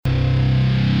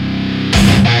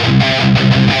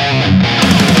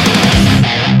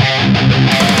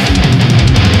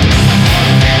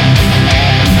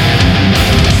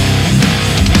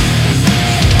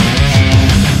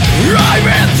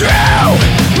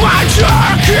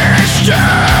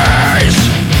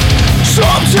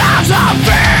Sometimes I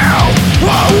feel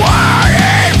away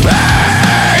in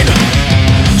pain.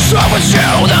 So much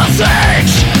of the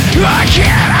things I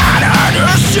cannot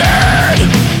understand.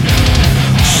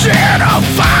 Stand a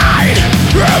fight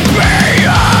and be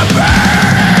a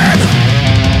man.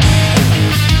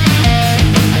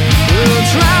 The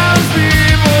trials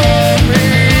before me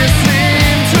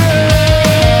seem to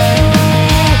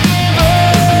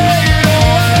fade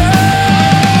away.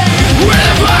 With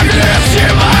a blackness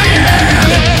in my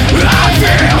hand, I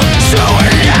feel so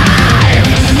alive.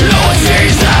 No one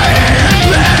sees the hidden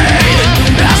pain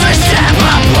as I step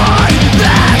upon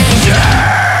that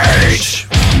stage.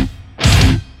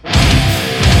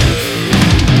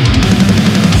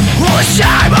 All the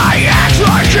time I act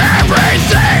like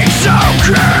everything's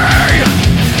okay.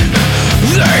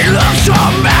 They look to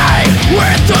me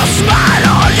with a smile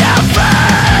on your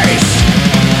face.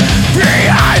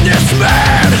 Behind this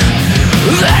man,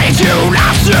 they do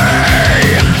not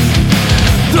see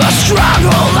the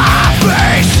struggle I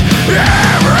face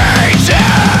every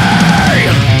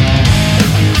day.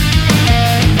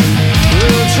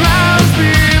 The trials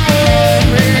before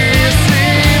me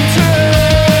seem to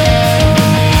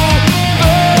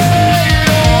fade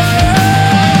away.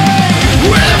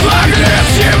 With a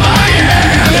blackness in my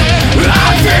hand, I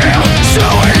feel so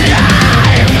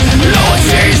alive. No one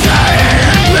sees the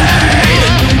hidden pain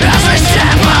as I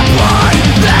step upon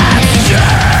that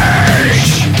stage.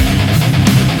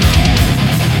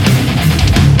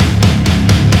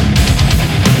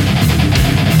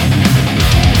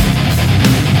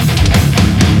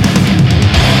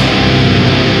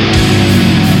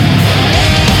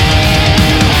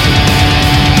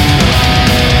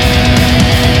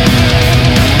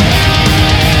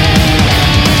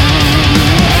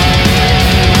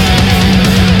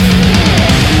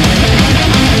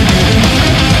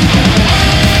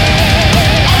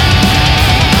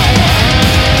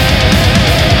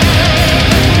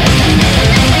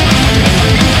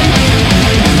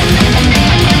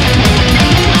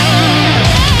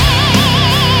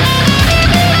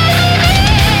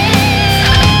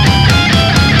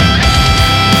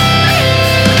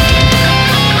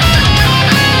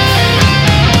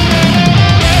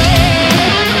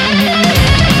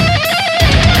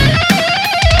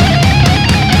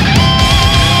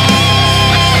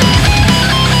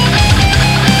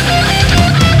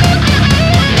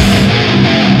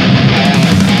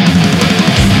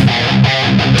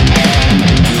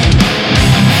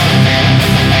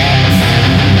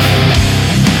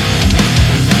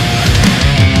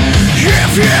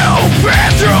 If you've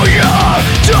been through your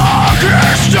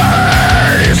darkest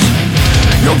days,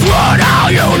 you put all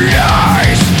you need.